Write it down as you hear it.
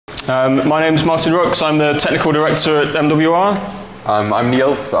My name is Martyn Ruks. I'm the Technical Director at MWR. I'm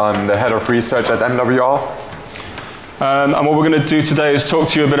Nils. I'm the Head of Research at MWR. And what we're going to do today is talk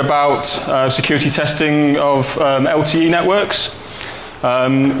to you a bit about security testing of LTE networks.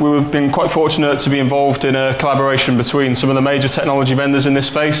 We've been quite fortunate to be involved in a collaboration between some of the major technology vendors in this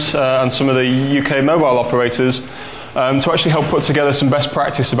space and some of the UK mobile operators to actually help put together some best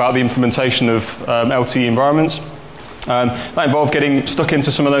practice about the implementation of LTE environments. That involved getting stuck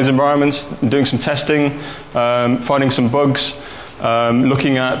into some of those environments, doing some testing, finding some bugs,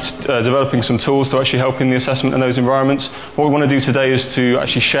 looking at developing some tools to actually help in the assessment in those environments. What we want to do today is to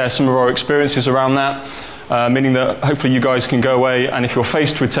actually share some of our experiences around that, meaning that hopefully you guys can go away and if you're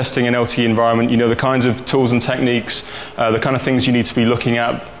faced with testing an LTE environment, you know the kinds of tools and techniques, the kind of things you need to be looking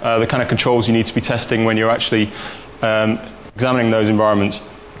at, the kind of controls you need to be testing when you're actually examining those environments.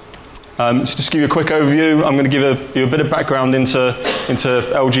 So just to give you a quick overview, I'm going to give you a bit of background into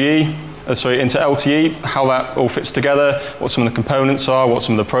LTE, how that all fits together, what some of the components are, what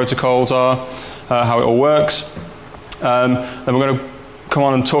some of the protocols are, how it all works. Then we're going to come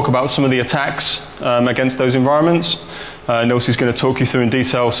on and talk about some of the attacks against those environments. Nils is going to talk you through in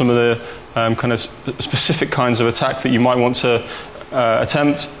detail some of the kind of specific kinds of attack that you might want to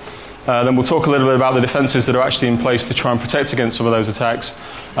attempt. Then we'll talk a little bit about the defences that are actually in place to try and protect against some of those attacks,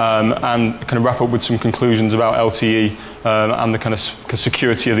 and kind of wrap up with some conclusions about LTE and the kind of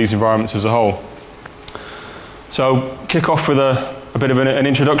security of these environments as a whole. So kick off with a bit of an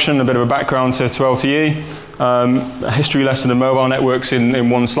introduction, a bit of a background to LTE, a history lesson of mobile networks in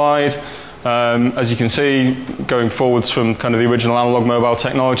one slide. As you can see, going forwards from kind of the original analog mobile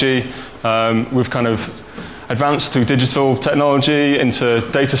technology, we've kind of advanced through digital technology into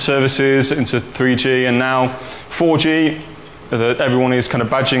data services, into 3G, and now 4G that everyone is kind of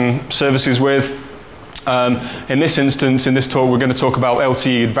badging services with. In this instance, in this talk, we're going to talk about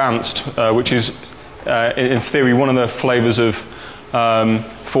LTE Advanced, which is, in theory, one of the flavors of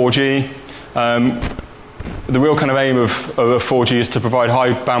 4G. The real kind of aim of 4G is to provide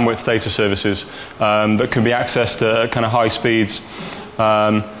high bandwidth data services that can be accessed at kind of high speeds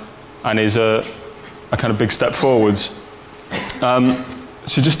and is a kind of big step forwards.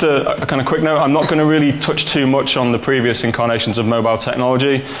 So just a kind of quick note, I'm not going to really touch too much on the previous incarnations of mobile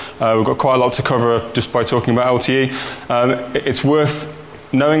technology. We've got quite a lot to cover just by talking about LTE. It's worth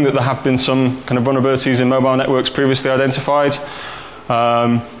knowing that there have been some kind of vulnerabilities in mobile networks previously identified.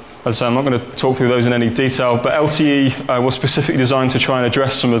 As I say, I'm not going to talk through those in any detail, but LTE was specifically designed to try and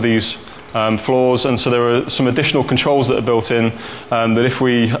address some of these flaws, and so there are some additional controls that are built in that if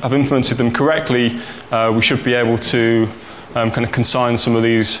we have implemented them correctly, we should be able to kind of consign some of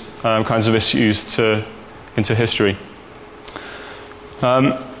these kinds of issues into history.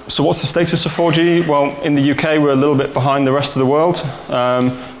 So what's the status of 4G? Well, in the UK we're a little bit behind the rest of the world.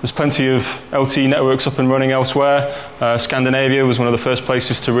 There's plenty of LTE networks up and running elsewhere. Scandinavia was one of the first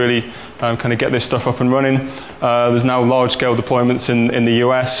places to really kind of get this stuff up and running. There's now large-scale deployments in the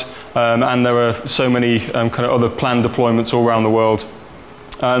US, and there are so many kind of other planned deployments all around the world.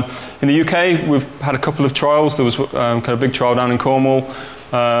 In the UK, we've had a couple of trials. There was kind of a big trial down in Cornwall,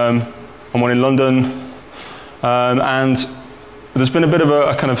 and one in London, and there's been a bit of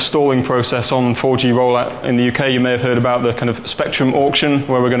a kind of stalling process on 4G rollout in the UK. You may have heard about the kind of spectrum auction,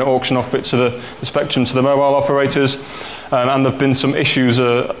 where we're going to auction off bits of the spectrum to the mobile operators, and there have been some issues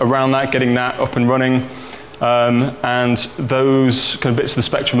around that, getting that up and running. And those kind of bits of the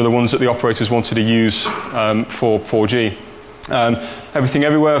spectrum are the ones that the operators wanted to use for 4G. Everything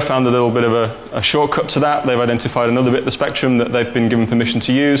Everywhere found a little bit of a shortcut to that. They've identified another bit of the spectrum that they've been given permission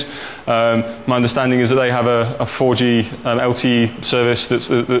to use. My understanding is that they have a 4G LTE service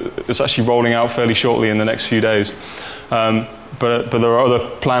that's actually rolling out fairly shortly in the next few days. But there are other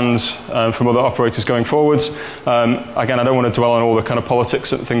plans from other operators going forwards. Again, I don't want to dwell on all the kind of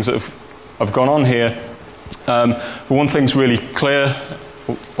politics and things that have gone on here. But one thing's really clear,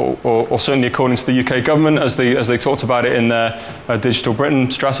 or certainly according to the UK government, as they talked about it in their Digital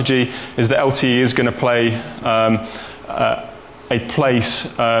Britain strategy, is that LTE is going to play a place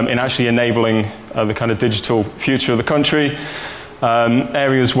in actually enabling the kind of digital future of the country.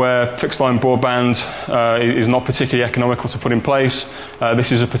 Areas where fixed line broadband is not particularly economical to put in place,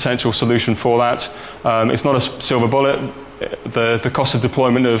 this is a potential solution for that. It's not a silver bullet. The cost of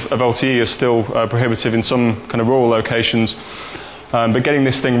deployment of LTE is still prohibitive in some kind of rural locations. But getting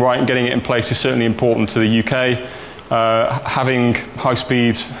this thing right and getting it in place is certainly important to the UK. Having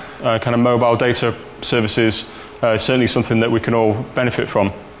high-speed kind of mobile data services is certainly something that we can all benefit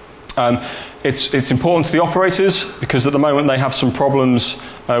from. It's important to the operators because at the moment they have some problems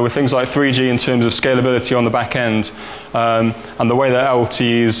with things like 3G in terms of scalability on the back end, and the way that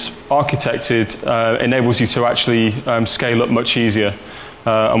LTE is architected enables you to actually scale up much easier.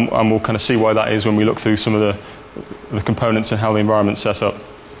 And we'll kind of see why that is when we look through some of the components and how the environment's set up.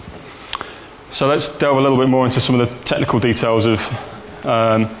 So let's delve a little bit more into some of the technical details of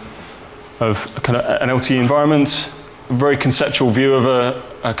kind of an LTE environment. A very conceptual view of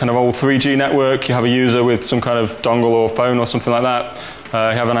a kind of old 3G network. You have a user with some kind of dongle or phone or something like that.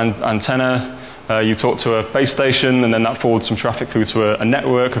 You have an antenna. You talk to a base station, and then that forwards some traffic through to a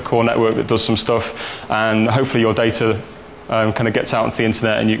network, a core network that does some stuff, and hopefully your data kind of gets out into the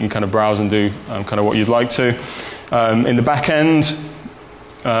internet, and you can kind of browse and do kind of what you'd like to. In the back end,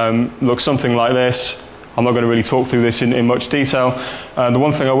 looks something like this. I'm not going to really talk through this in much detail. The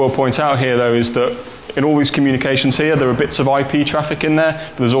one thing I will point out here, though, is that in all these communications here, there are bits of IP traffic in there,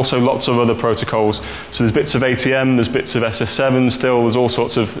 but there's also lots of other protocols. So there's bits of ATM, there's bits of SS7 still, there's all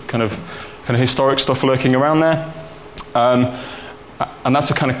sorts of kind of historic stuff lurking around there. And that's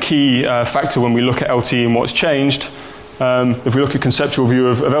a kind of key factor when we look at LTE and what's changed. If we look at conceptual view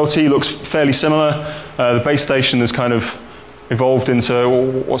of LTE, it looks fairly similar. The base station has kind of evolved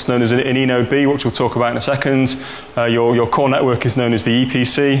into what's known as an eNode B, which we'll talk about in a second. Your core network is known as the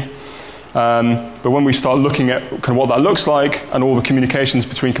EPC. But when we start looking at kind of what that looks like and all the communications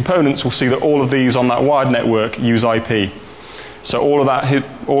between components, we'll see that all of these on that wired network use IP. So all of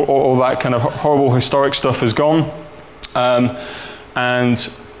that kind of horrible historic stuff has gone.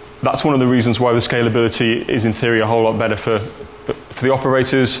 And that's one of the reasons why the scalability is in theory a whole lot better for the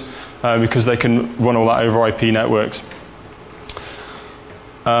operators, because they can run all that over IP networks.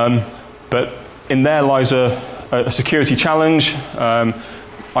 But in there lies a security challenge.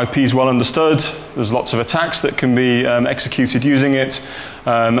 IP is well understood. There's lots of attacks that can be executed using it.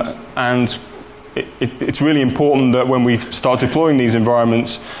 And it's really important that when we start deploying these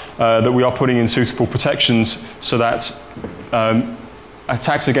environments, that we are putting in suitable protections so that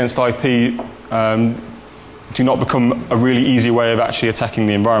attacks against IP do not become a really easy way of actually attacking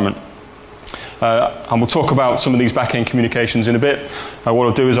the environment. And we'll talk about some of these back-end communications in a bit. What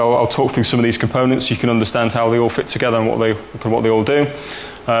I'll do is I'll talk through some of these components so you can understand how they all fit together and what they all do.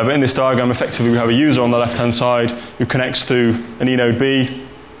 But in this diagram, effectively, we have a user on the left-hand side who connects to an eNode B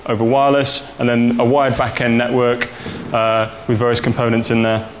over wireless, and then a wired back-end network with various components in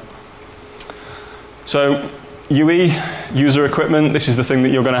there. So UE, user equipment, this is the thing that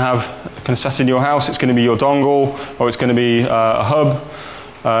you're going to have kind of set in your house. It's going to be your dongle, or it's going to be a hub.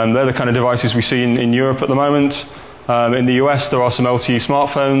 They're the kind of devices we see in Europe at the moment. In the US, there are some LTE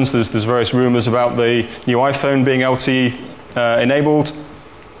smartphones. There's various rumors about the new iPhone being LTE enabled.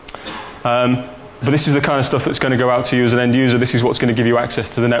 But this is the kind of stuff that's going to go out to you as an end user. This is what's going to give you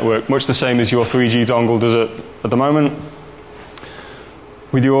access to the network, much the same as your 3G dongle does at the moment.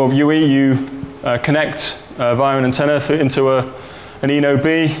 With your UE, you connect via an antenna into an eNode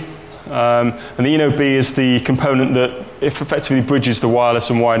B. And the eNode B is the component that effectively bridges the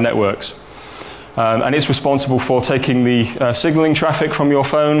wireless and wired networks. And it's responsible for taking the signaling traffic from your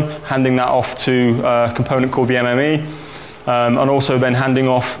phone, handing that off to a component called the MME, and also then handing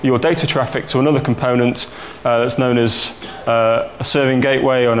off your data traffic to another component that's known as a serving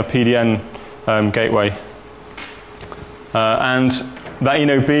gateway or a PDN gateway. And that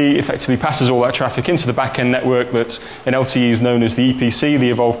eNode B effectively passes all that traffic into the back-end network that in LTE is known as the EPC, the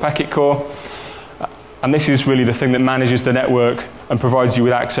Evolved Packet Core. And this is really the thing that manages the network and provides you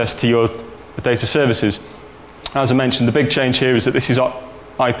with access to your data services. As I mentioned, the big change here is that this is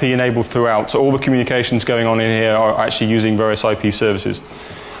IP enabled throughout. So all the communications going on in here are actually using various IP services.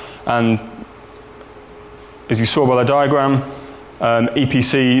 And as you saw by the diagram,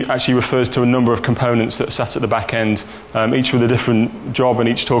 EPC actually refers to a number of components that are sat at the back end, each with a different job and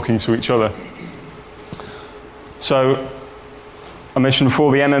each talking to each other. So I mentioned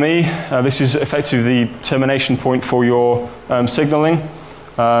before the MME. This is effectively the termination point for your signaling.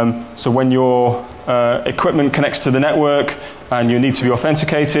 So when your equipment connects to the network and you need to be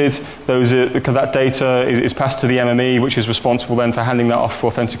authenticated, that data is passed to the MME, which is responsible then for handing that off for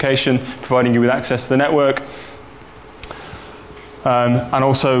authentication, providing you with access to the network. And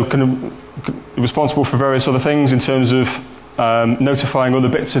also kind of responsible for various other things in terms of notifying other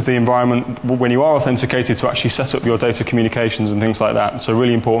bits of the environment when you are authenticated to actually set up your data communications and things like that. So a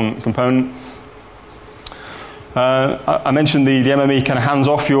really important component. I mentioned the MME kind of hands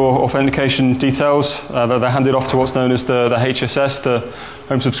off your authentication details. They're handed off to what's known as the HSS, the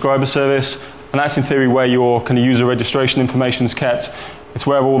Home Subscriber Service. And that's in theory where your kind of user registration information is kept. It's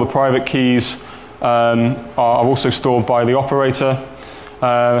where all the private keys are also stored by the operator.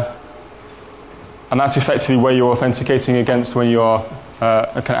 And that's effectively where you're authenticating against when you are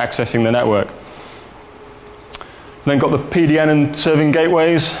kind of accessing the network. Then got the PDN and serving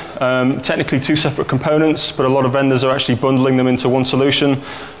gateways, technically two separate components, but a lot of vendors are actually bundling them into one solution,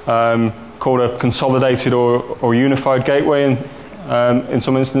 called a consolidated or unified gateway in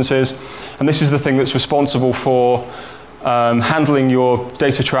some instances. And this is the thing that's responsible for handling your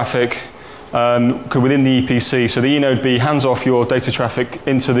data traffic within the EPC. So the eNode B hands off your data traffic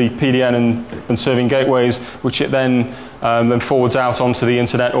into the PDN and serving gateways, which it then forwards out onto the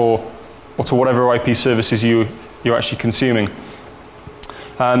internet or to whatever IP services you're actually consuming.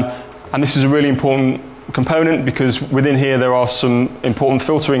 And this is a really important component because within here there are some important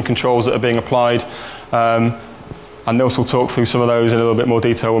filtering controls that are being applied. And Nils will talk through some of those in a little bit more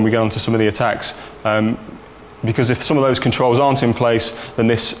detail when we get onto some of the attacks. Because if some of those controls aren't in place, then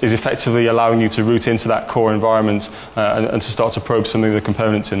this is effectively allowing you to route into that core environment and to start to probe some of the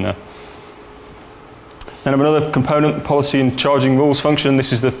components in there. Then another component, policy and charging rules function.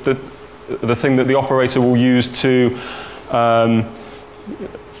 This is the thing that the operator will use to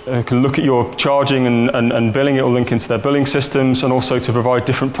look at your charging and billing. It will link into their billing systems and also to provide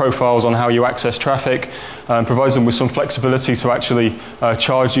different profiles on how you access traffic. Provides them with some flexibility to actually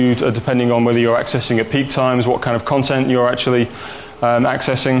charge you depending on whether you're accessing at peak times, what kind of content you're actually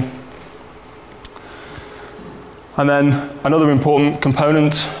accessing. And then another important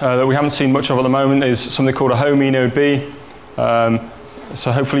component that we haven't seen much of at the moment is something called a home eNode B.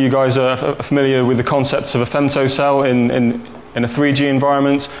 So hopefully you guys are familiar with the concepts of a femtocell in a 3G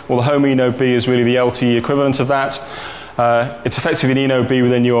environment. Well, the home eNode B is really the LTE equivalent of that. It's effectively an eNode B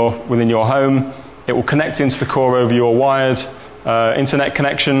within your home. It will connect into the core over your wired internet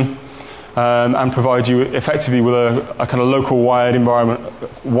connection and provide you effectively with a kind of local wired environment,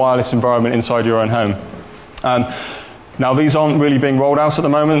 wireless environment inside your own home. Now these aren't really being rolled out at the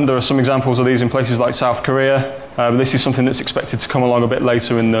moment. There are some examples of these in places like South Korea. But this is something that's expected to come along a bit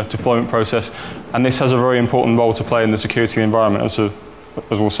later in the deployment process. And this has a very important role to play in the security environment, as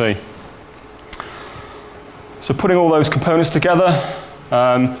we'll see. So putting all those components together,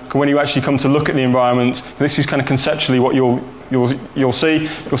 when you actually come to look at the environment, this is kind of conceptually what you'll see.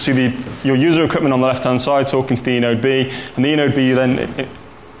 You'll see your user equipment on the left-hand side talking to the eNode B. And the eNode B then it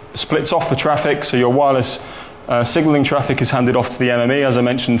splits off the traffic, so your wireless signaling traffic is handed off to the MME, as I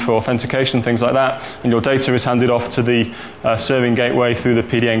mentioned, for authentication, things like that, and your data is handed off to the serving gateway through the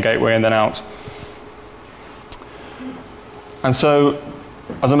PDN gateway and then out. And so,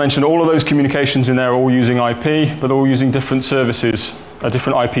 as I mentioned, all of those communications in there are all using IP, but all using different services,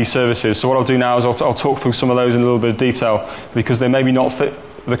 different IP services. So what I'll do now is I'll talk through some of those in a little bit of detail, because they maybe not fit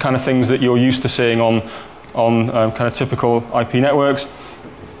the kind of things that you're used to seeing on kind of typical IP networks.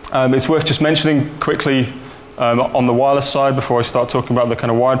 It's worth just mentioning quickly on the wireless side before I start talking about the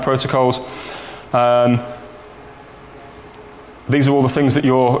kind of wired protocols. These are all the things that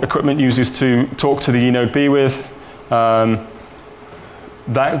your equipment uses to talk to the eNode B with.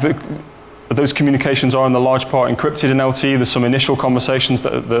 Those communications are in the large part encrypted in LTE. There's some initial conversations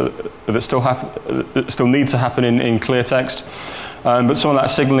that still need to happen in clear text. But some of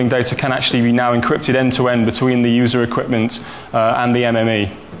that signaling data can actually be now encrypted end-to-end between the user equipment and the MME.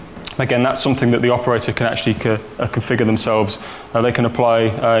 Again, that's something that the operator can actually configure themselves. They can apply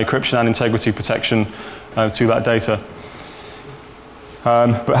encryption and integrity protection to that data.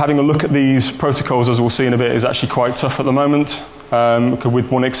 But having a look at these protocols, as we'll see in a bit, is actually quite tough at the moment,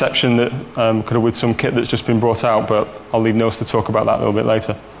 with one exception that with some kit that's just been brought out, but I'll leave Nils to talk about that a little bit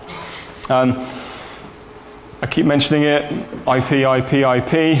later. I keep mentioning it, IP.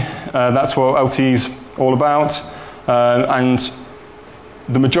 That's what LTE is all about. And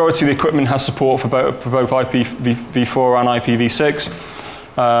the majority of the equipment has support for both IPv4 and IPv6.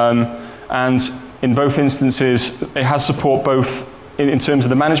 And in both instances, it has support both in terms of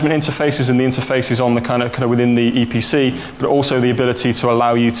the management interfaces and the interfaces on the kind of within the EPC, but also the ability to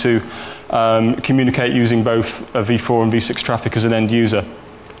allow you to communicate using both v4 and v6 traffic as an end user.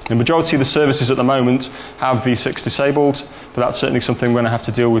 The majority of the services at the moment have v6 disabled, but that's certainly something we're going to have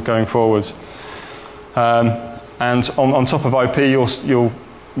to deal with going forwards. And on top of IP, you'll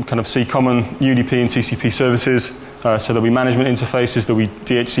kind of see common UDP and TCP services. So there'll be management interfaces, there'll be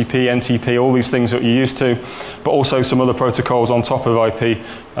DHCP, NTP, all these things that you're used to, but also some other protocols on top of IP.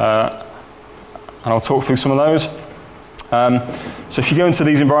 And I'll talk through some of those. So if you go into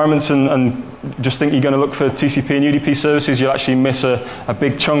these environments and just think you're going to look for TCP and UDP services, you'll actually miss a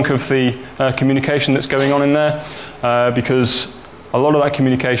big chunk of the communication that's going on in there, because a lot of that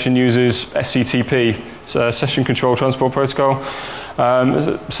communication uses SCTP, so Session Control Transport Protocol.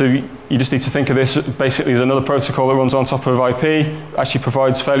 So you just need to think of this basically as another protocol that runs on top of IP, actually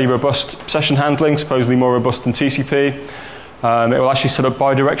provides fairly robust session handling, supposedly more robust than TCP. It will actually set up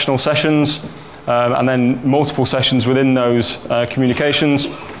bidirectional sessions and then multiple sessions within those communications.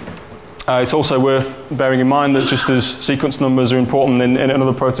 It's also worth bearing in mind that just as sequence numbers are important in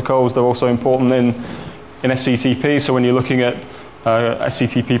other protocols, they're also important in SCTP. So when you're looking at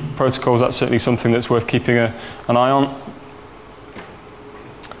SCTP protocols, that's certainly something that's worth keeping an eye on.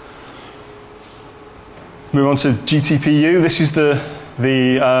 Move on to GTPU. This is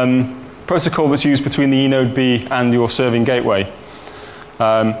the protocol that's used between the eNode B and your serving gateway.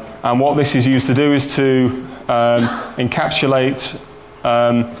 And what this is used to do is to encapsulate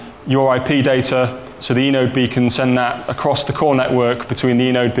your IP data, so the eNode B can send that across the core network between the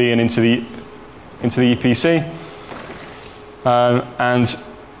eNode B and into the EPC. And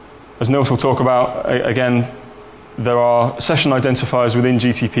as Nils will talk about, again, there are session identifiers within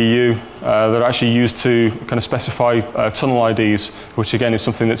GTPU that are actually used to kind of specify tunnel IDs, which again is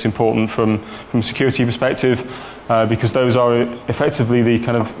something that's important from a security perspective, because those are effectively the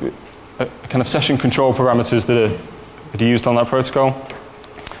kind of session control parameters that are used on that protocol.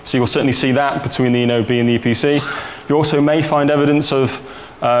 So you'll certainly see that between the eNode B and the EPC. You also may find evidence of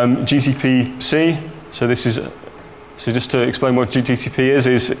GTP-C. So this is, so just to explain what GTP is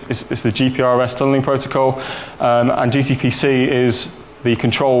the GPRS tunneling protocol, and GTP-C is the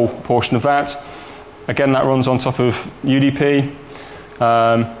control portion of that. Again, that runs on top of UDP,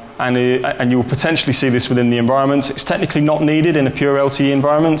 and you'll potentially see this within the environment. It's technically not needed in a pure LTE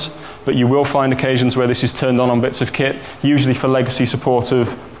environment, but you will find occasions where this is turned on bits of kit, usually for legacy support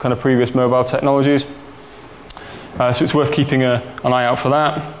of kind of previous mobile technologies. So it's worth keeping an eye out for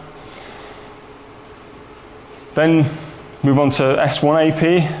that. Then move on to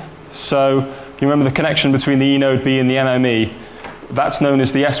S1AP. So you remember the connection between the eNode B and the MME. That's known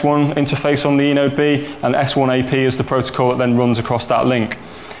as the S1 interface on the eNode B, and S1AP is the protocol that then runs across that link.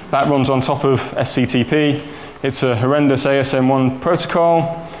 That runs on top of SCTP. It's a horrendous ASM1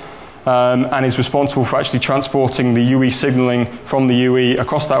 protocol, and is responsible for actually transporting the UE signaling from the UE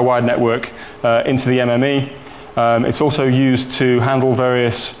across that wide network into the MME. It's also used to handle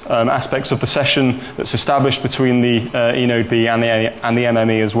various aspects of the session that's established between the eNode B and the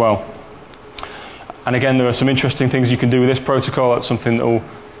MME as well. And again, there are some interesting things you can do with this protocol. That's something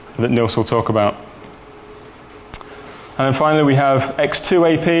that Nils will talk about. And then finally we have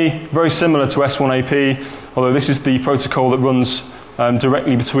X2AP, very similar to S1AP, although this is the protocol that runs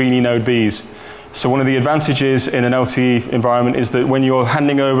directly between eNode Bs. So one of the advantages in an LTE environment is that when you're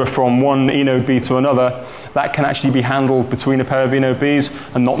handing over from one eNode B to another, that can actually be handled between a pair of eNode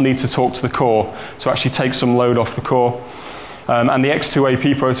Bs and not need to talk to the core, to actually take some load off the core. And the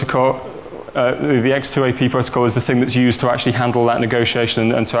X2AP protocol is the thing that's used to actually handle that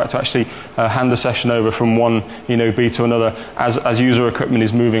negotiation and to actually hand the session over from one eNode B to another as user equipment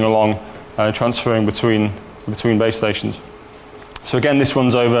is moving along, transferring between base stations. So again, this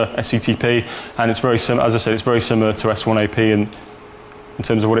runs over SCTP, and it's very similar. As I said, it's very similar to S1AP in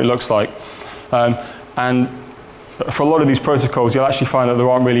terms of what it looks like. And for a lot of these protocols, you'll actually find that there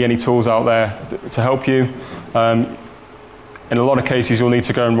aren't really any tools out there to help you. In a lot of cases, you'll need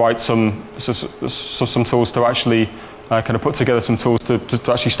to go and write some tools to actually kind of put together some tools to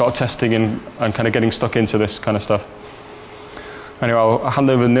actually start testing and kind of getting stuck into this kind of stuff. Anyway, I'll hand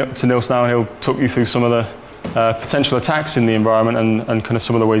over to Nils now, and he'll talk you through some of the potential attacks in the environment and kind of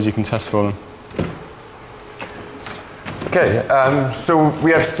some of the ways you can test for them. Okay, so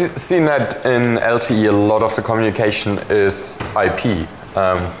we have seen that in LTE a lot of the communication is IP,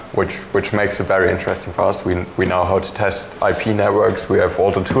 which makes it very interesting for us. We know how to test IP networks. We have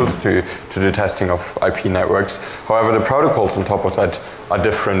all the tools to do testing of IP networks. However, the protocols on top of that are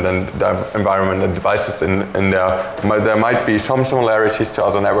different, and the environment and devices in there. There might be some similarities to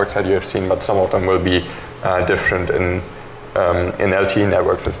other networks that you have seen, but some of them will be different in LTE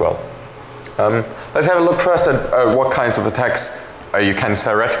networks as well. Let's have a look first at what kinds of attacks you can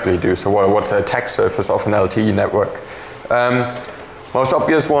theoretically do. So what's the attack surface of an LTE network? Most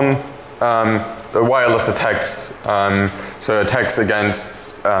obvious one, the wireless attacks. So attacks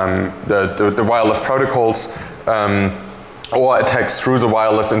against the wireless protocols, or attacks through the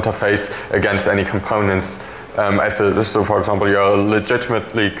wireless interface against any components. So for example, you're a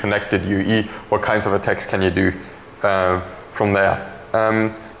legitimately connected UE, what kinds of attacks can you do from there?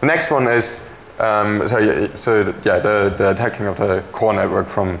 The next one is the attacking of the core network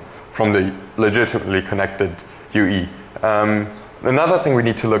from the legitimately connected UE. Another thing we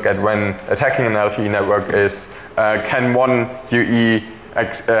need to look at when attacking an LTE network is, can one UE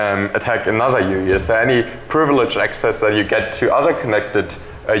attack another UE? Is there any privileged access that you get to other connected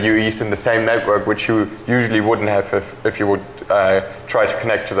UEs in the same network, which you usually wouldn't have if you would try to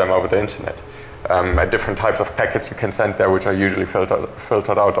connect to them over the internet? at different types of packets you can send there, which are usually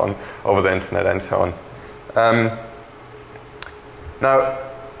filtered out over the internet and so on. Now,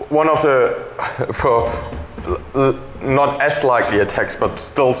 one of the, for not as likely attacks, but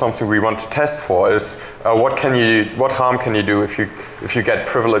still something we want to test for is what harm can you do if you get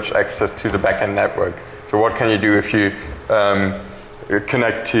privileged access to the backend network? So what can you do if you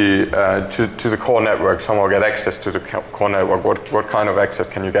connect to the core network, somehow get access to the core network? What kind of access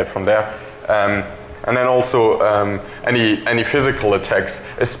can you get from there? And then also any physical attacks,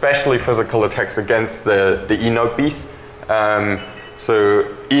 especially physical attacks against the eNode Bs. So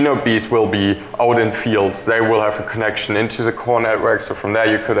eNode Bs will be out in fields. They will have a connection into the core network. So from there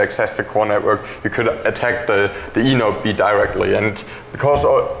you could access the core network. You could attack the eNode B directly. And because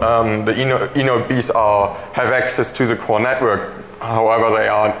the eNode Bs have access to the core network, however, they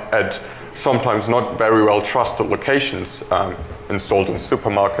are at sometimes not very well trusted locations, installed in a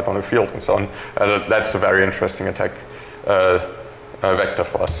supermarket on a field and so on. That's a very interesting attack vector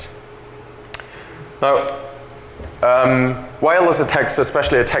for us. Now, wireless attacks,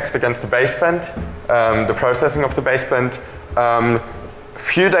 especially attacks against the baseband, the processing of the baseband. A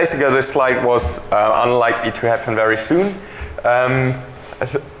few days ago, this slide was unlikely to happen very soon. But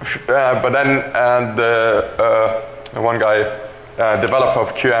then the one guy, developer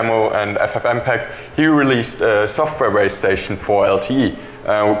of QAMO and FFmpeg, he released a software base station for LTE.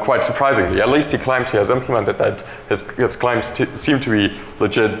 Quite surprisingly, at least he claims he has implemented that. His claims seem to be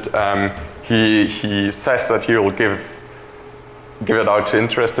legit. He says that he will give it out to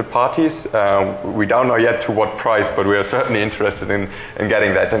interested parties. We don't know yet to what price, but we are certainly interested in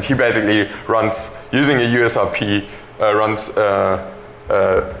getting that. And he basically runs, using a USRP, runs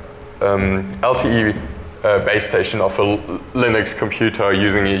LTE base station of a Linux computer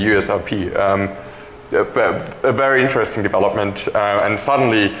using a USRP. A very interesting development, and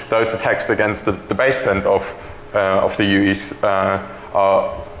suddenly those attacks against the baseband of the UEs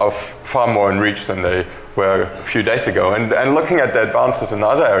are far more in reach than they were a few days ago. And looking at the advances in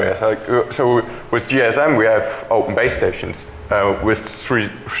other areas, so with GSM we have open base stations. With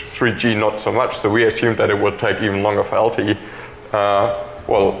 3G not so much, so we assumed that it would take even longer for LTE,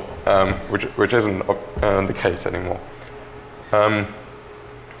 which isn't the case anymore.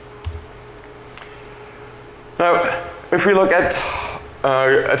 Now, if we look at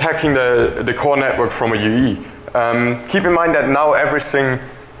attacking the core network from a UE, keep in mind that now everything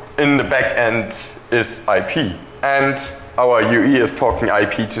in the back end is IP, and our UE is talking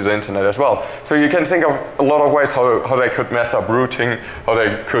IP to the internet as well. So you can think of a lot of ways how they could mess up routing, how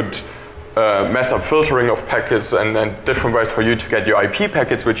they could mess up filtering of packets, and different ways for you to get your IP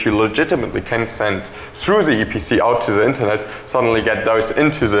packets, which you legitimately can send through the EPC out to the internet, suddenly get those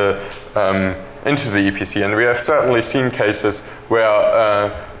into the EPC. And we have certainly seen cases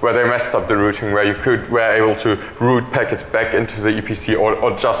where they messed up the routing, where you were able to route packets back into the EPC,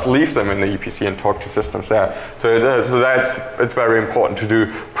 or just leave them in the EPC and talk to systems there. So it's very important to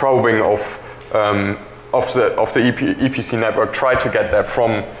do probing of the EPC network. Try to get that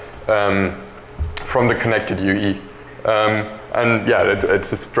from the connected UE. And yeah,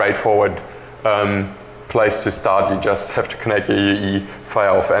 it's a straightforward place to start. You just have to connect your UE,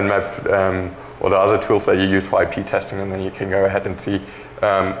 fire off Nmap, or the other tools that you use for IP testing, and then you can go ahead and see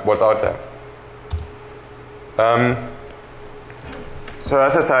what's out there. So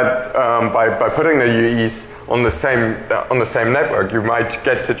as I said, by putting the UEs on the same network, you might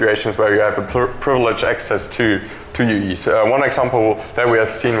get situations where you have a privileged access to UEs. One example that we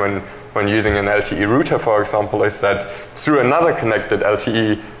have seen when using an LTE router, for example, is that through another connected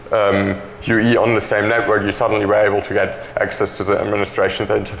LTE UE on the same network, you suddenly were able to get access to the administration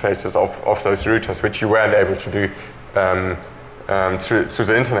interfaces of those routers, which you weren't able to do through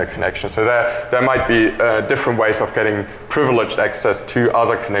the internet connection. So there might be different ways of getting privileged access to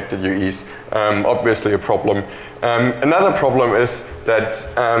other connected UEs. Obviously a problem. Another problem is that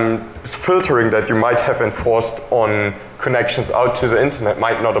filtering that you might have enforced on connections out to the internet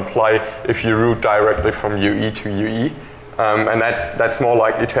might not apply if you route directly from UE to UE. And that's more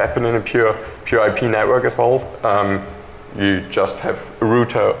likely to happen in a pure IP network as well. You just have a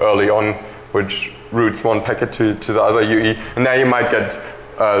router early on which routes one packet to the other UE, and there you might get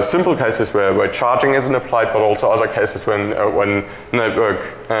simple cases where charging isn't applied, but also other cases when network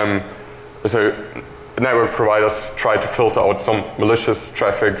providers try to filter out some malicious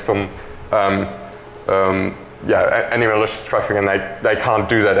traffic, any malicious traffic, and they can't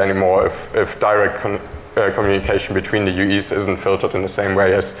do that anymore if direct communication between the UEs isn't filtered in the same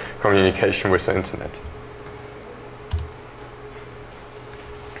way as communication with the internet.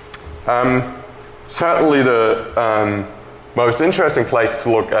 Certainly the most interesting place to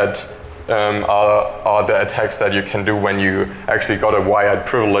look at are the attacks that you can do when you actually got a wired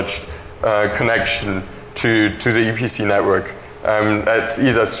privileged connection to the EPC network. That's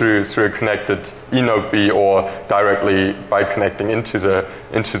either through a connected eNode B or directly by connecting into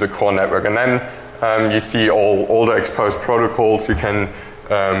the core network. And then you see all the exposed protocols. You can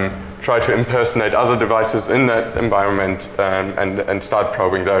try to impersonate other devices in that environment and start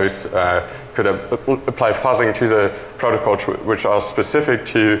probing those. Could apply fuzzing to the protocols which are specific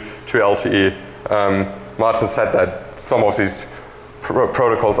to LTE. Martyn said that some of these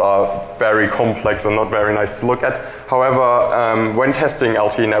protocols are very complex and not very nice to look at. However, when testing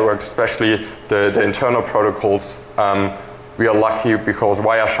LTE networks, especially the internal protocols, we are lucky because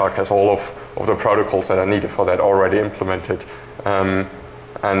Wireshark has all of the protocols that are needed for that already implemented.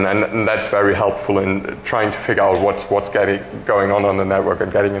 And that's very helpful in trying to figure out what's going on the network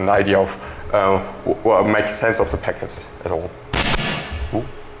and getting an idea of making sense of the packets at all.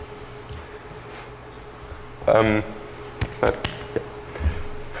 Is that?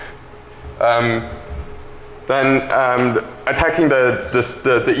 Then attacking the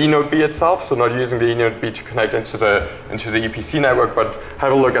eNode B itself, so not using the eNode B to connect into the EPC network, but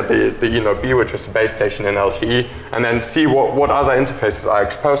have a look at the eNode B, which is the base station in LTE, and then see what other interfaces are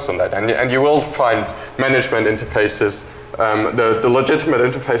exposed on that. And you will find management interfaces, the legitimate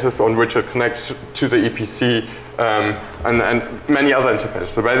interfaces on which it connects to the EPC, and many other interfaces.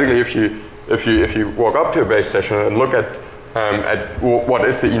 So basically, if you walk up to a base station and look at what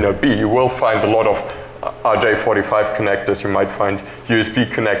is the eNode B, you will find a lot of RJ45 connectors, you might find USB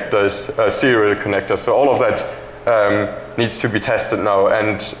connectors, serial connectors, so all of that needs to be tested now.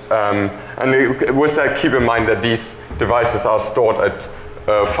 And with that, keep in mind that these devices are stored at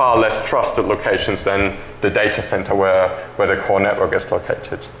far less trusted locations than the data center where the core network is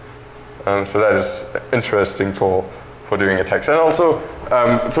located. So that is interesting for doing attacks. And also,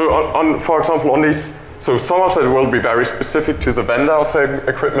 for example, on these, so some of it will be very specific to the vendor of the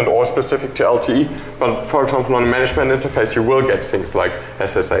equipment or specific to LTE, but for example on a management interface you will get things like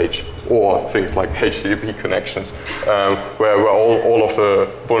SSH or things like HTTP connections, where all of the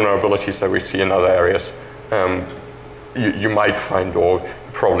vulnerabilities that we see in other areas you might find or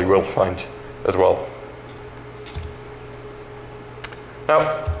probably will find as well.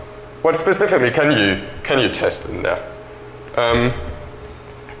 Now, what specifically can you test in there?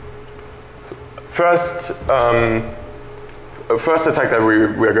 First attack that we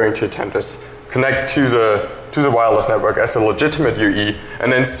are going to attempt is connect to the wireless network as a legitimate UE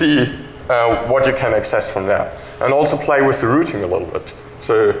and then see what you can access from there. And also play with the routing a little bit.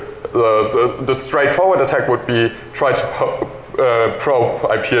 So the straightforward attack would be try to probe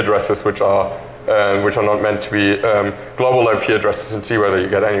IP addresses which are not meant to be global IP addresses and see whether you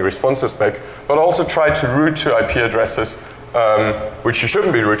get any responses back. But also try to route to IP addresses which you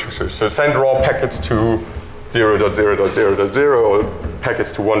shouldn't be routing to. So send raw packets to 0.0.0.0 or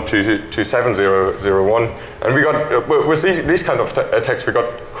packets to 1.2.2.7.0.0.1. And we got, with these kind of attacks, we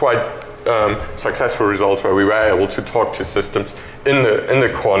got quite successful results where we were able to talk to systems in the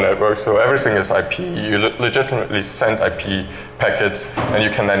core network. So everything is IP. You legitimately send IP packets, and you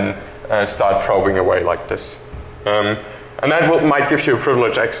can then start probing away like this. And that might give you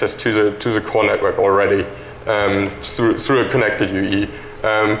privileged access to the core network already. Through a connected UE.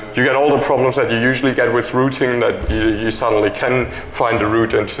 You get all the problems that you usually get with routing, that you suddenly can find a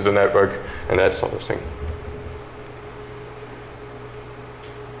route into the network and that sort of thing.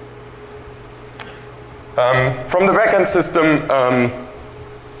 From the backend system,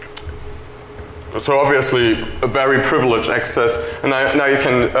 so obviously a very privileged access, and now you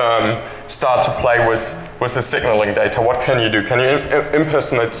can start to play with the signaling data. What can you do? Can you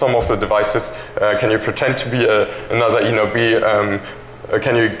impersonate some of the devices? Can you pretend to be another eNode B?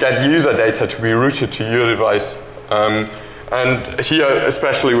 Can you get user data to be routed to your device? And here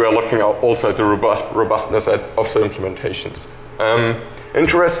especially we are looking also at the robustness of the implementations.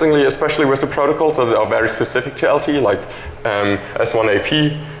 Interestingly, especially with the protocols that are very specific to LTE, like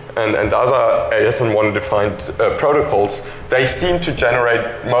S1AP, and other AS1 defined protocols, they seem to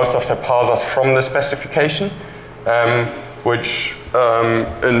generate most of their parsers from the specification, which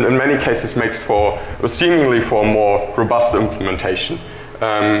in many cases makes seemingly for more robust implementation.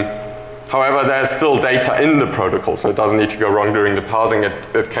 However, there's still data in the protocol, so it doesn't need to go wrong during the parsing.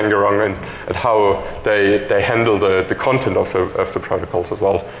 It can go wrong at how they handle the content of the protocols as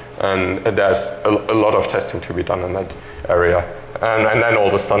well. And there's a lot of testing to be done in that area. And then all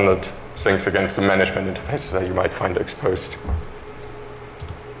the standard things against the management interfaces that you might find exposed.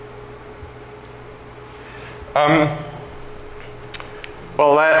 Well,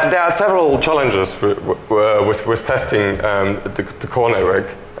 there are several challenges with testing the core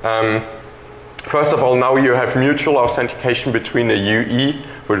network. first of all, now you have mutual authentication between a UE,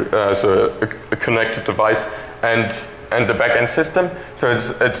 so a connected device, and the backend system. So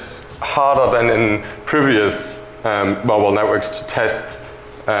it's harder than in previous mobile networks to test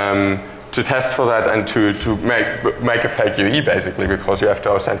for that and to make a fake UE basically, because you have to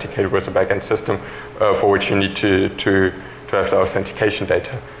authenticate with a backend system for which you need to have the authentication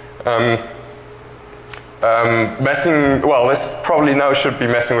data. This probably now should be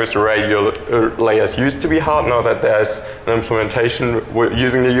messing with the radio layers. Used to be hard. Now that there's an implementation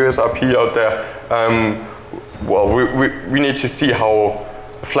using the USRP out there, we need to see how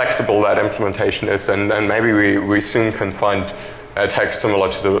flexible that implementation is, and maybe we soon can find attacks similar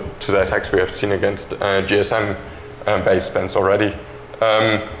to the attacks we have seen against GSM basebands already.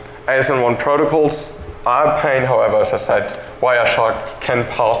 AS1 protocols are a pain, however, as I said, Wireshark can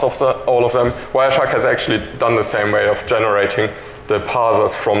parse all of them. Wireshark has actually done the same way of generating the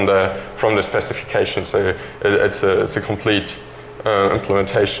parsers from the specification, so it's a complete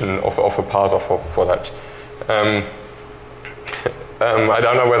implementation of a parser for that. I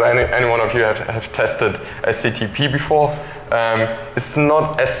don't know whether any one of you have tested SCTP before. It's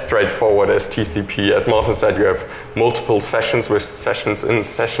not as straightforward as TCP. As Martyn said, you have multiple sessions with sessions in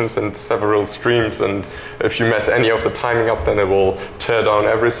sessions and several streams, and if you mess any of the timing up, then it will tear down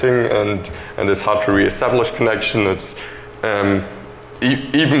everything, and it's hard to re-establish connection. It's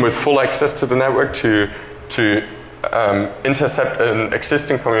even with full access to the network to intercept an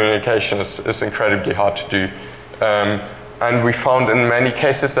existing communication is incredibly hard to do. And we found in many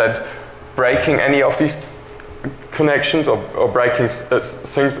cases that breaking any of these connections or breaking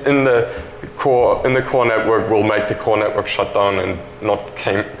things in the core network will make the core network shut down and not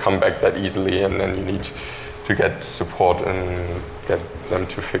come back that easily, and then you need to get support and get them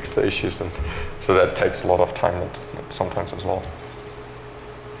to fix the issues, and so that takes a lot of time sometimes as well.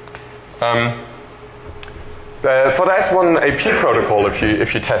 For the S1 AP protocol, if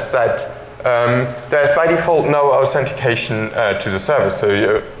you test that, there's by default no authentication to the service.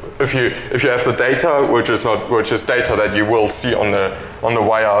 So if you have the data, which is data that you will see on the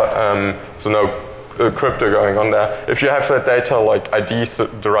wire, so no crypto going on there. If you have that data, like IDs,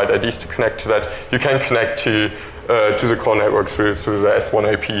 the right IDs to connect to that, you can connect to the core network through the S1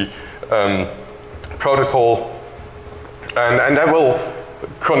 AP protocol, and that will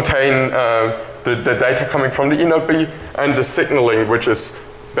contain the data coming from the eNode B and the signaling, which is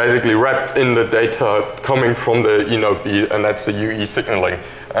basically wrapped in the data coming from the eNode B, and that's the UE signaling.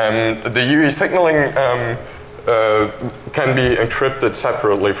 The UE signaling can be encrypted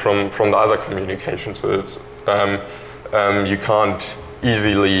separately from the other communication, so it's, you can't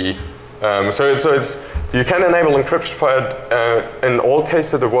easily. You can enable encryption for it. In all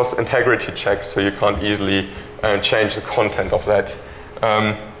cases, there was integrity checks, so you can't easily change the content of that.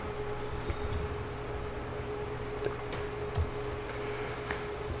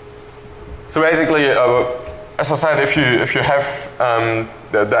 So basically, as I said, if you have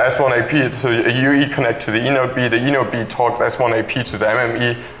the S1 AP, so a UE connect to the eNode B, the eNode B talks S1 AP to the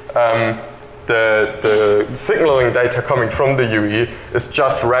MME. The signaling data coming from the UE is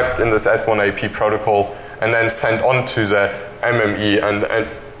just wrapped in this S1 AP protocol and then sent on to the MME, and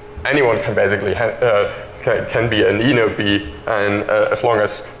anyone can basically can be an eNode B, and as long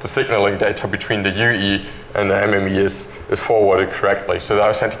as the signaling data between the UE and the MME is forwarded correctly. So the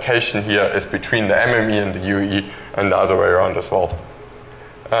authentication here is between the MME and the UE, and the other way around as well.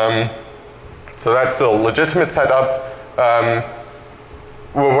 So that's a legitimate setup.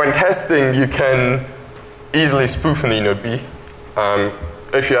 When testing, you can easily spoof an eNode B.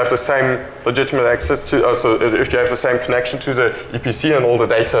 If you have the same legitimate access to, if you have the same connection to the EPC and all the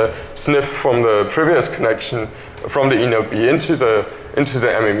data sniffed from the previous connection from the eNode B into the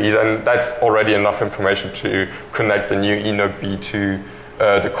MME, then that's already enough information to connect the new eNode B to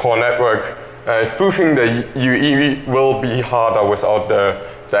the core network. Spoofing the UE will be harder without the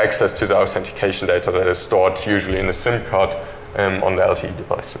access to the authentication data that is stored usually in a SIM card on the LTE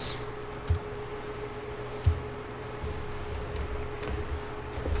devices.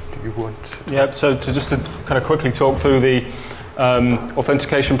 Do you want to? Yeah, so just to kind of quickly talk through the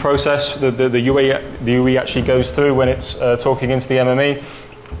authentication process the UE actually goes through when it's talking into the MME.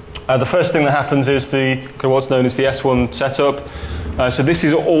 The first thing that happens is what's known as the S1 setup. So this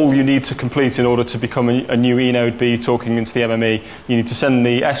is all you need to complete in order to become a new eNode B talking into the MME. You need to send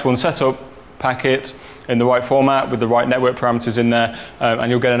the S1 setup packet in the right format with the right network parameters in there, and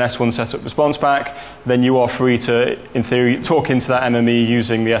you'll get an S1 setup response back. Then you are free to, in theory, talk into that MME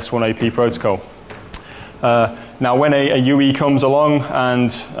using the S1 AP protocol. Now, when a UE comes along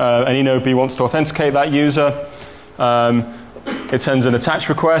and an eNode B wants to authenticate that user, it sends an attach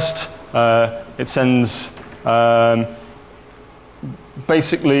request. it sends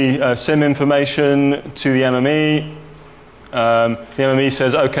basically SIM information to the MME. The MME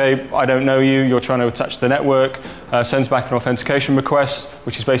says, okay, I don't know you, you're trying to attach to the network, sends back an authentication request,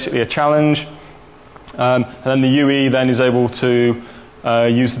 which is basically a challenge. And then the UE then is able to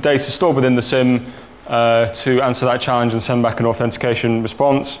use the data stored within the SIM to answer that challenge and send back an authentication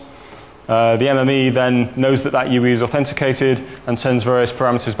response. The MME then knows that UE is authenticated and sends various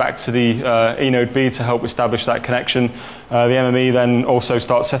parameters back to the eNode B to help establish that connection. The MME then also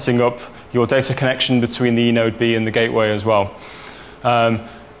starts setting up your data connection between the eNode B and the gateway as well.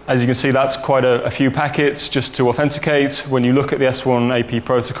 As you can see, that's quite a few packets just to authenticate. When you look at the S1 AP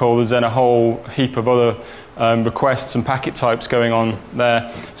protocol, there's then a whole heap of other requests and packet types going on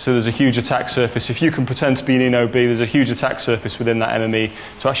there. So there's a huge attack surface. If you can pretend to be an eNode B, there's a huge attack surface within that MME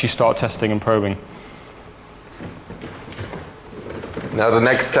to actually start testing and probing. Now the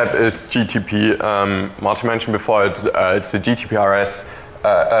next step is GTP. Martyn mentioned before it's a GPRS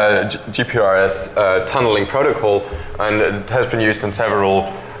tunneling protocol, and it has been used in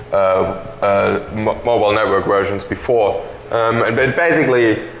several mobile network versions before. And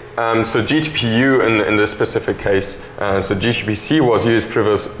basically, so GTPU in this specific case, so GTPC was used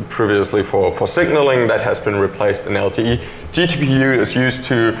previously for signaling. That has been replaced in LTE. GTPU is used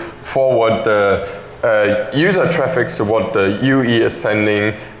to forward the user traffic, so what the UE is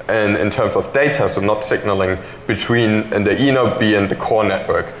sending in terms of data, so not signaling between the eNode B and the core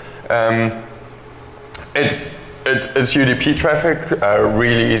network. It's UDP traffic,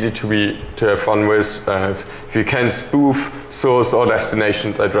 really easy to have fun with. If you can spoof source or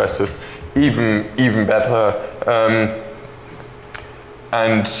destination addresses, even better.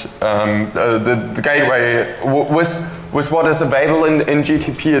 The gateway with what is available in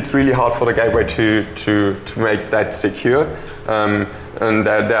GTP, it's really hard for the gateway to make that secure. And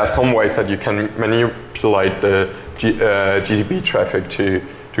there are some ways that you can manipulate the GTP traffic to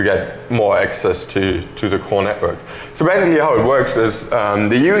get more access to the core network. So basically how it works is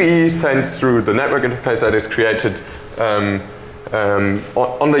the UE sends through the network interface that is created on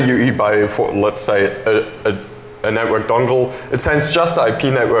the UE by, let's say, a network dongle. It sends just the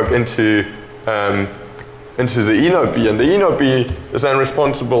IP network into the eNode B, and the eNode B is then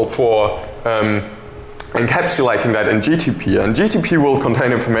responsible for encapsulating that in GTP. And GTP will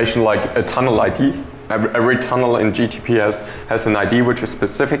contain information like a tunnel ID. Every tunnel in GTP has an ID which is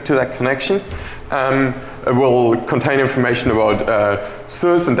specific to that connection. It will contain information about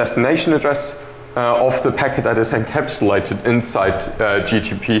source and destination address of the packet that is encapsulated inside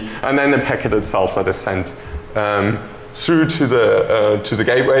GTP, and then the packet itself that is sent through to the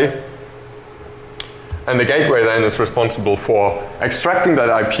gateway. And the gateway then is responsible for extracting that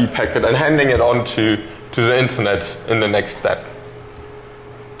IP packet and handing it on to the internet in the next step.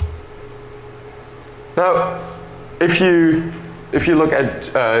 Now, if you look at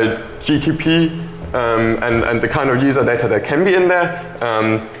GTP and the kind of user data that can be in there,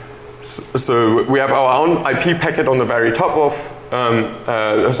 so we have our own IP packet on the very top of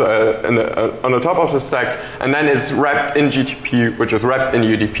on the top of the stack, and then it's wrapped in GTP, which is wrapped in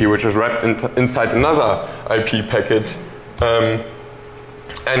UDP, which is wrapped inside another IP packet.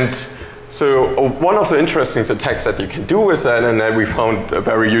 And so one of the interesting attacks that you can do with that, and that we found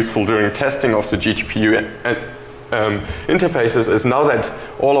very useful during testing of the GTPU interfaces, is now that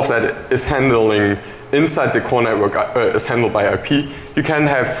all of that is handling inside the core network is handled by IP, you can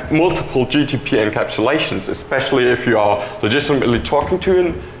have multiple GTP encapsulations, especially if you are legitimately talking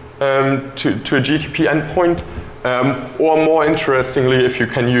to a GTP endpoint, or more interestingly, if you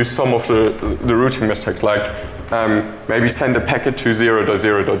can use some of the routing mistakes, like maybe send a packet to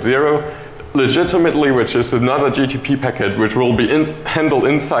 0.0.0 legitimately, which is another GTP packet which will be handled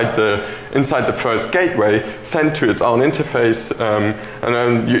inside the first gateway, sent to its own interface, and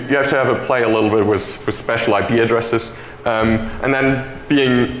then you have to have a play a little bit with special IP addresses, and then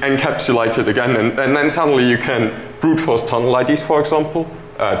being encapsulated again, and then suddenly you can brute force tunnel IDs, for example.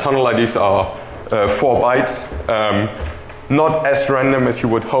 Tunnel IDs are 4 bytes, not as random as you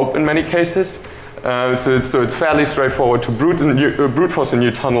would hope in many cases. So it's fairly straightforward to brute force a new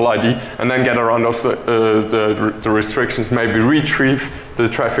tunnel ID and then get around of the restrictions, maybe retrieve the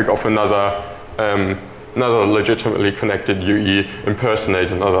traffic of another legitimately connected UE, impersonate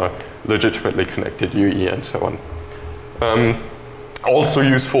another legitimately connected UE, and so on. Also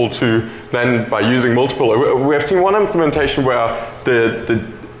useful to then, by using multiple, we have seen one implementation where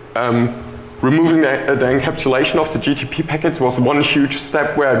removing the encapsulation of the GTP packets was one huge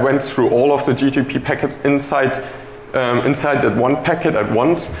step, where it went through all of the GTP packets inside that one packet at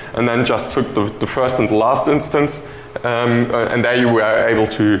once, and then just took the first and the last instance, and there you were able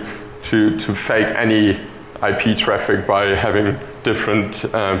to to fake any IP traffic by having different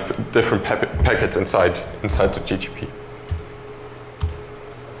packets inside the GTP.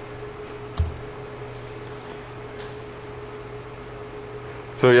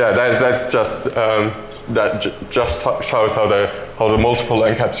 So yeah, that's just just shows how the multiple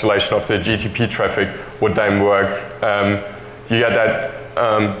encapsulation of the GTP traffic would then work. You get that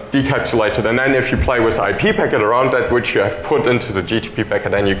decapsulated, and then if you play with IP packet around that, which you have put into the GTP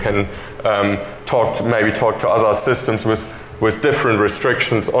packet, then you can maybe talk to other systems with different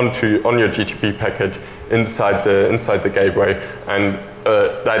restrictions on your GTP packet inside the gateway, and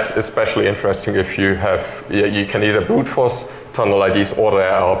that's especially interesting if you you can either brute force tunnel IDs, or there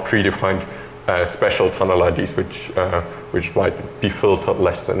are predefined special tunnel IDs which might be filtered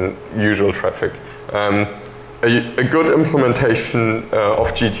less than usual traffic. A good implementation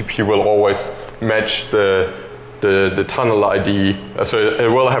of GTP will always match the tunnel ID. So it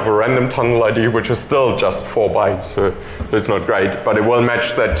will have a random tunnel ID, which is still just 4 bytes, so it's not great, but it will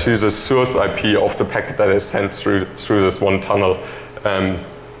match that to the source IP of the packet that is sent through this one tunnel. And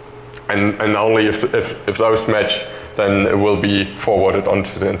only if those match, then it will be forwarded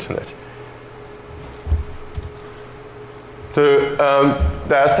onto the internet. So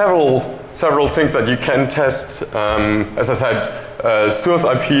there are several things that you can test. As I said, source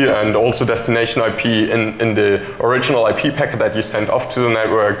IP and also destination IP in the original IP packet that you send off to the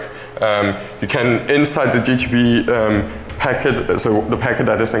network. You can, inside the GTP packet, so the packet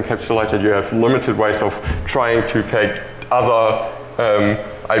that is encapsulated, you have limited ways of trying to fake other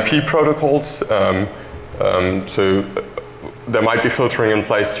IP protocols. So there might be filtering in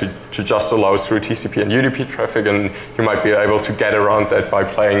place to just allow through TCP and UDP traffic, and you might be able to get around that by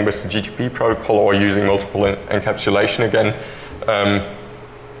playing with the GTP protocol or using multiple encapsulation again.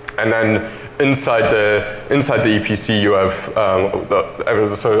 And then inside the EPC you have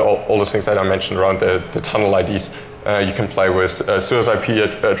so all the things that I mentioned around the tunnel IDs. You can play with source IP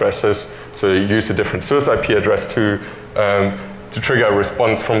addresses, so you use a different source IP address to trigger a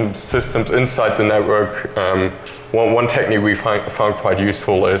response from systems inside the network. One technique we found quite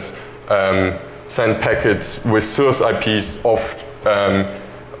useful is send packets with source IPs of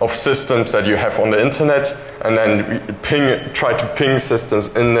systems that you have on the internet, and then try to ping systems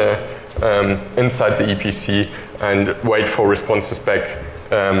in inside the EPC and wait for responses back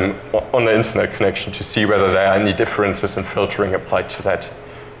on the internet connection to see whether there are any differences in filtering applied to that.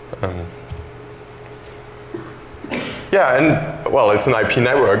 Yeah, and well, it's an IP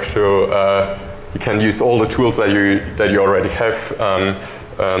network, so you can use all the tools that you already have,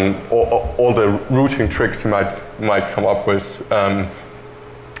 all the routing tricks you might come up with,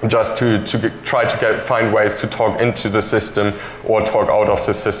 just to try to find ways to talk into the system or talk out of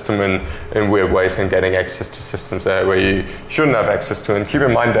the system in weird ways, and getting access to systems there where you shouldn't have access to. And keep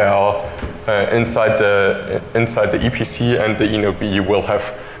in mind, there are inside the EPC and the eNodeB, you will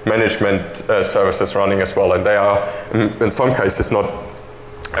have management services running as well, and they are in some cases not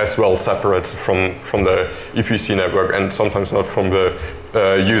as well separated from the EPC network, and sometimes not from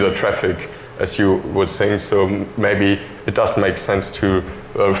the user traffic as you would think. So maybe it does make sense to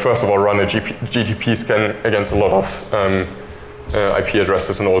first of all run a GTP scan against a lot of IP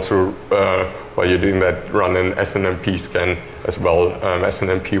addresses, and also while you're doing that, run an SNMP scan as well.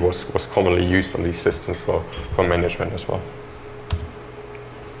 SNMP was commonly used on these systems for management as well.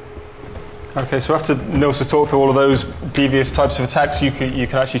 Okay, so after Nils has talked through all of those devious types of attacks, you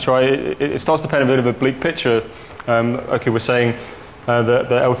can actually try, it starts to paint a bit of a bleak picture. Okay, we're saying that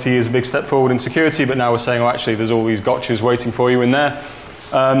the LTE is a big step forward in security, but now we're saying, oh, actually, there's all these gotchas waiting for you in there.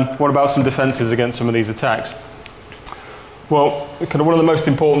 What about some defenses against some of these attacks? Well, kind of one of the most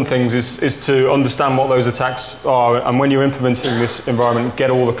important things is to understand what those attacks are, and when you're implementing this environment, get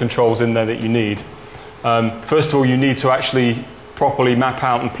all the controls in there that you need. First of all, you need to actually properly map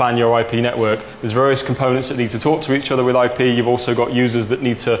out and plan your IP network. There's various components that need to talk to each other with IP. You've also got users that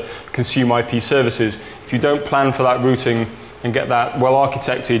need to consume IP services. If you don't plan for that routing and get that well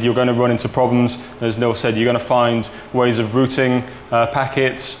architected, you're going to run into problems. As Nils said, you're going to find ways of routing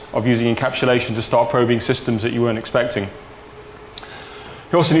packets, of using encapsulation to start probing systems that you weren't expecting.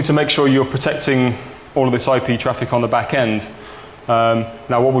 You also need to make sure you're protecting all of this IP traffic on the back end.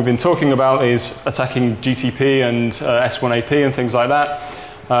 Now, what we've been talking about is attacking GTP and S1AP and things like that.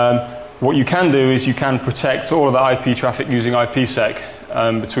 What you can do is you can protect all of the IP traffic using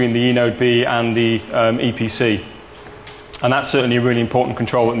IPsec between the eNodeB and the EPC. And that's certainly a really important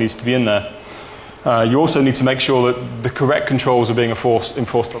control that needs to be in there. You also need to make sure that the correct controls are being enforced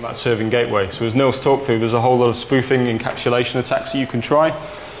on that serving gateway. So as Nils talked through, there's a whole lot of spoofing encapsulation attacks that you can try.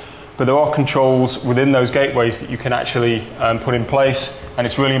 But there are controls within those gateways that you can actually put in place, and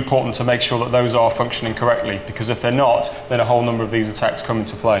it's really important to make sure that those are functioning correctly, because if they're not, then a whole number of these attacks come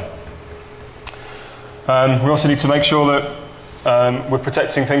into play. We also need to make sure that we're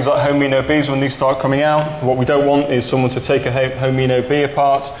protecting things like home mean OBs when these start coming out. What we don't want is someone to take a home mean OB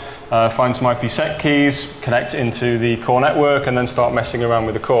apart, find some IPsec keys, connect it into the core network, and then start messing around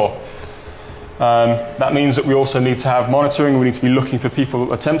with the core. That means that we also need to have monitoring. We need to be looking for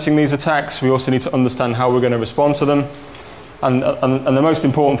people attempting these attacks. We also need to understand how we're going to respond to them. And the most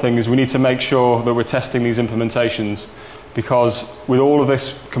important thing is we need to make sure that we're testing these implementations, because with all of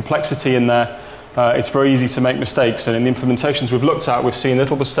this complexity in there, it's very easy to make mistakes. And in the implementations we've looked at, we've seen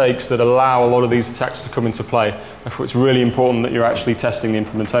little mistakes that allow a lot of these attacks to come into play. Therefore, it's really important that you're actually testing the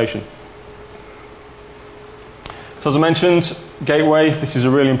implementation. So as I mentioned, gateway, this is a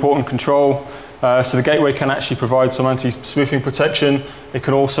really important control. So the gateway can actually provide some anti-spoofing protection. It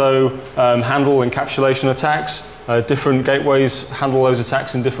can also handle encapsulation attacks. Different gateways handle those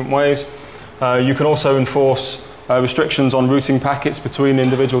attacks in different ways. You can also enforce restrictions on routing packets between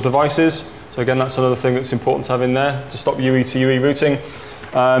individual devices. So again, that's another thing that's important to have in there to stop UE to UE routing.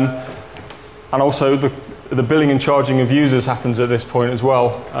 And also the billing and charging of users happens at this point as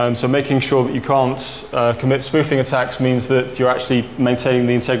well. So making sure that you can't commit spoofing attacks means that you're actually maintaining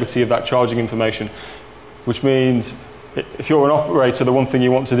the integrity of that charging information, which means if you're an operator, the one thing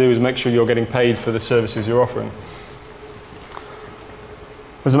you want to do is make sure you're getting paid for the services you're offering.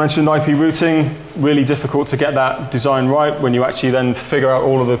 As I mentioned, IP routing, really difficult to get that design right when you actually then figure out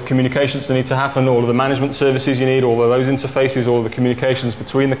all of the communications that need to happen, all of the management services you need, all of those interfaces, all of the communications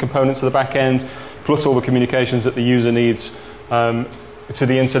between the components of the back end, plus all the communications that the user needs to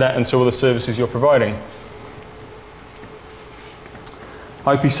the internet and to all the services you're providing.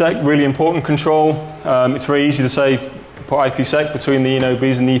 IPsec, really important control. It's very easy to say put IPsec between the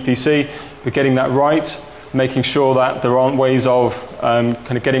ENOBs and the EPC, but getting that right, making sure that there aren't ways of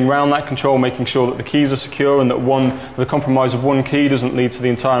kind of getting around that control, making sure that the keys are secure and that the compromise of one key doesn't lead to the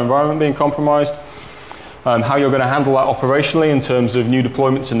entire environment being compromised. How you're going to handle that operationally in terms of new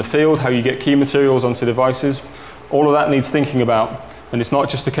deployments in the field, how you get key materials onto devices. All of that needs thinking about. And it's not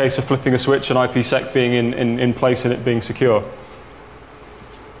just a case of flipping a switch and IPsec being in place and it being secure.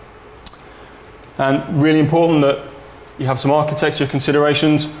 And really important that you have some architecture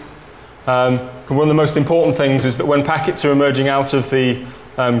considerations. One of the most important things is that when packets are emerging out of the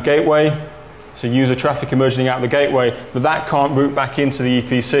gateway, so user traffic emerging out of the gateway, that can't route back into the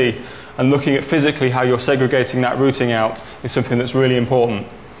EPC. And looking at physically how you're segregating that routing out is something that's really important.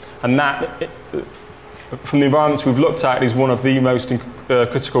 And that, from the environments we've looked at, is one of the most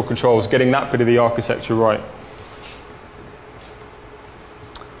critical controls, getting that bit of the architecture right.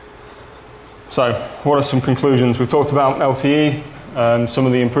 So, what are some conclusions? We've talked about LTE, some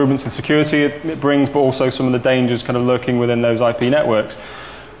of the improvements in security it brings, but also some of the dangers kind of lurking within those IP networks.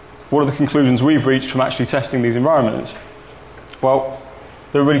 What are the conclusions we've reached from actually testing these environments? Well,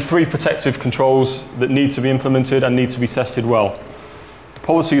 there are really three protective controls that need to be implemented and need to be tested well. The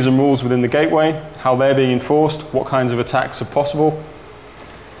policies and rules within the gateway, how they're being enforced, what kinds of attacks are possible.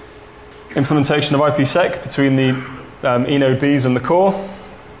 Implementation of IPsec between the ENOBs and the core.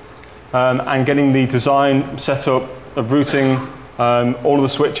 And getting the design set up of routing, all of the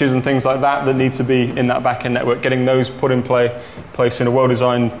switches and things like that that need to be in that back-end network, getting those put in place in a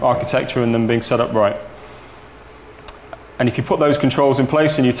well-designed architecture and them being set up right. And if you put those controls in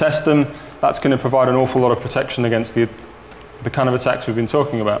place and you test them, that's going to provide an awful lot of protection against the kind of attacks we've been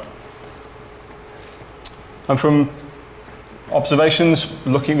talking about. And from observations,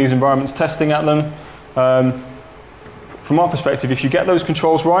 looking at these environments, testing at them, from our perspective, if you get those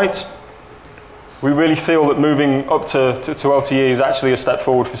controls right, we really feel that moving up to LTE is actually a step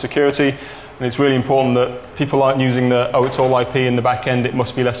forward for security. And it's really important that people aren't using the, oh, it's all IP in the back end, it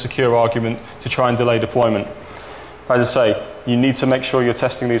must be less secure argument to try and delay deployment. As I say, you need to make sure you're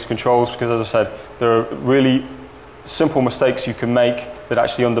testing these controls because, as I said, there are really simple mistakes you can make that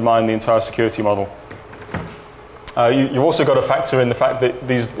actually undermine the entire security model. You've also got to factor in the fact that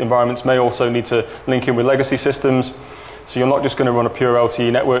these environments may also need to link in with legacy systems. So you're not just going to run a pure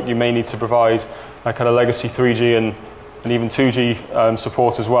LTE network, you may need to provide a kind of legacy 3G and even 2G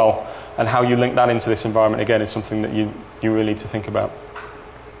support as well. And how you link that into this environment, again, is something that you really need to think about.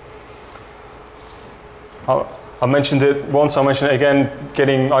 I mentioned it once, I'll mention it again,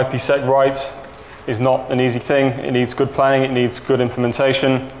 getting IPsec right is not an easy thing. It needs good planning, it needs good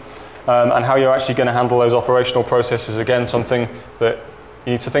implementation, and how you're actually going to handle those operational processes, again, something that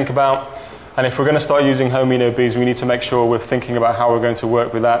you need to think about. And if we're going to start using home ENOBs, we need to make sure we're thinking about how we're going to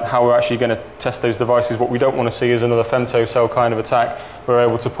work with that, how we're actually going to test those devices. What we don't want to see is another femtocell kind of attack we're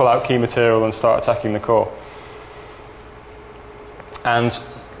able to pull out key material and start attacking the core. And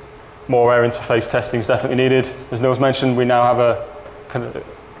more air interface testing is definitely needed. As Nils mentioned, we now have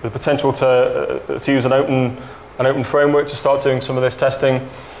the potential to use an open framework to start doing some of this testing.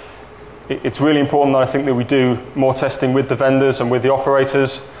 It's really important that I think that we do more testing with the vendors and with the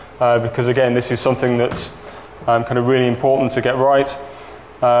operators, because again, this is something that's kind of really important to get right,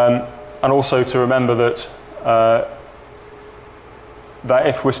 and also to remember that that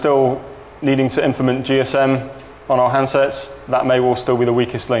if we're still needing to implement GSM on our handsets, that may well still be the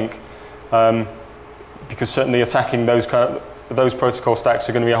weakest link, because certainly attacking those protocol stacks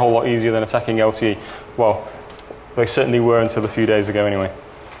are going to be a whole lot easier than attacking LTE. Well, they certainly were until a few days ago anyway.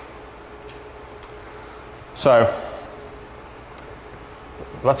 So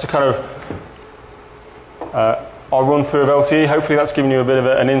that's a kind of our run through of LTE. Hopefully that's given you a bit of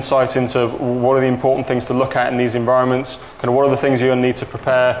an insight into what are the important things to look at in these environments, kind of what are the things you're going to need to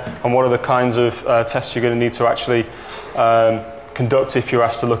prepare, and what are the kinds of tests you're going to need to actually conduct if you're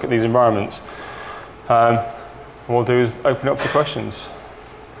asked to look at these environments. What we'll do is open it up to questions.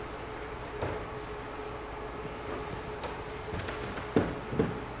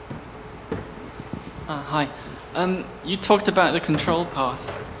 Hi. You talked about the control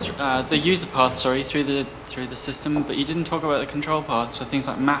path, the user path, sorry, through the system, but you didn't talk about the control path, so things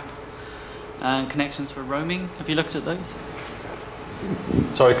like map and connections for roaming. Have you looked at those?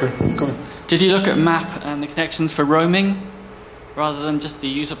 Sorry, could Did you look at map and the connections for roaming, rather than just the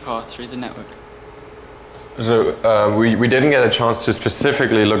user path through the network? So we didn't get a chance to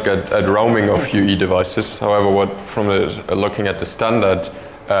specifically look at roaming of UE devices. However, looking at the standard,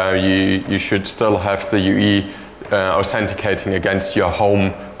 you should still have the UE authenticating against your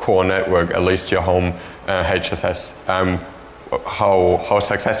home core network, at least your home HSS. How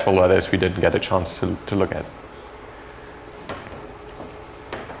successful that is, we didn't get a chance to look at.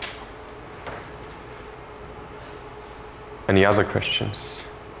 Any other questions?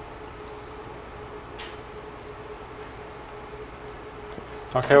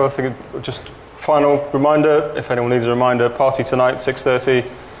 Okay, well, I think just final reminder, if anyone needs a reminder, party tonight, 6:30.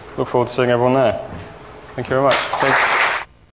 Look forward to seeing everyone there. Thank you very much. Thanks.